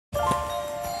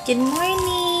Good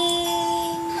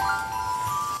morning!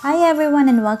 Hi everyone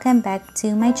and welcome back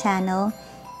to my channel.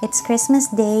 It's Christmas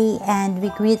Day and we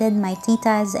greeted my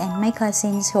titas and my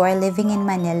cousins who are living in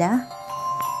Manila.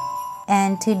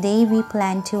 And today we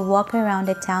plan to walk around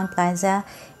the town plaza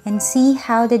and see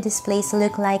how the displays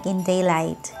look like in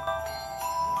daylight.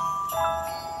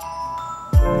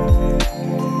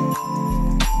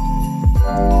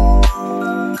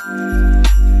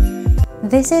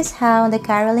 This is how the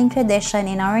caroling tradition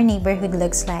in our neighborhood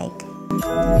looks like.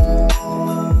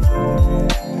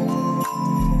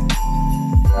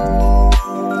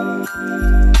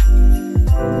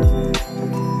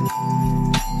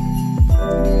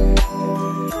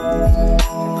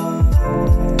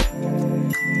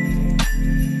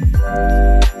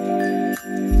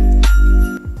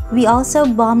 We also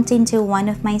bumped into one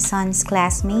of my son's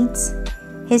classmates.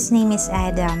 His name is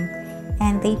Adam,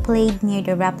 and they played near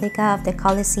the replica of the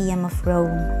Colosseum of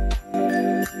Rome.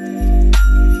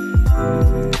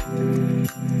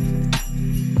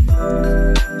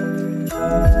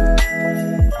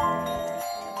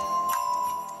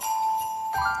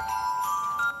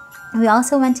 We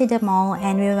also went to the mall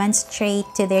and we went straight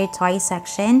to their toy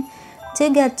section to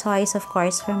get toys, of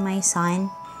course, for my son,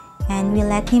 and we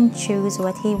let him choose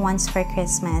what he wants for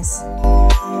Christmas.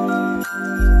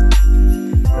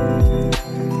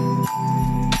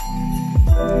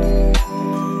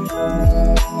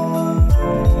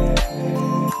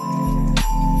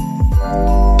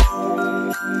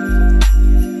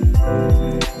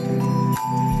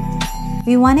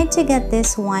 We wanted to get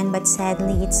this one, but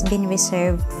sadly it's been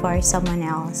reserved for someone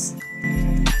else.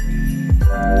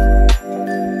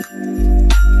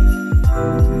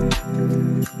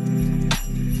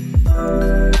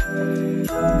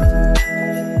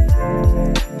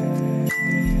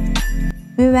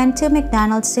 We went to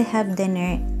McDonald's to have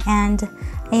dinner, and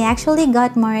I actually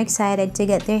got more excited to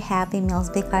get their Happy Meals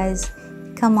because,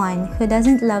 come on, who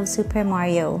doesn't love Super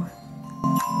Mario?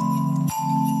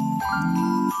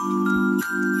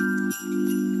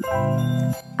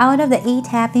 Out of the 8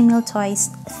 Happy Meal toys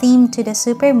themed to the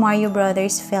Super Mario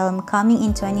Bros. Film coming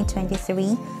in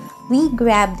 2023, we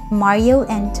grabbed Mario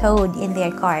and Toad in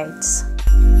their carts.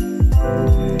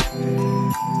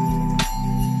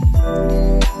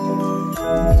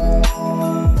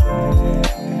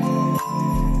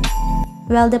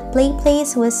 Well, the play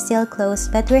place was still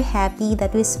closed, but we're happy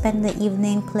that we spent the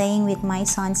evening playing with my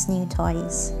son's new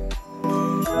toys.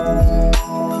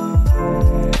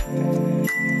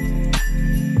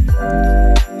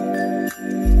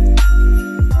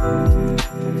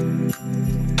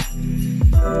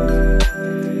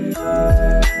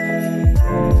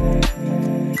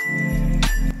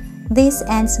 This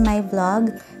ends my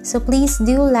vlog, so please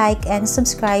do like and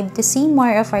subscribe to see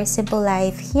more of our simple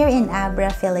life here in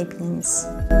Abra, Philippines.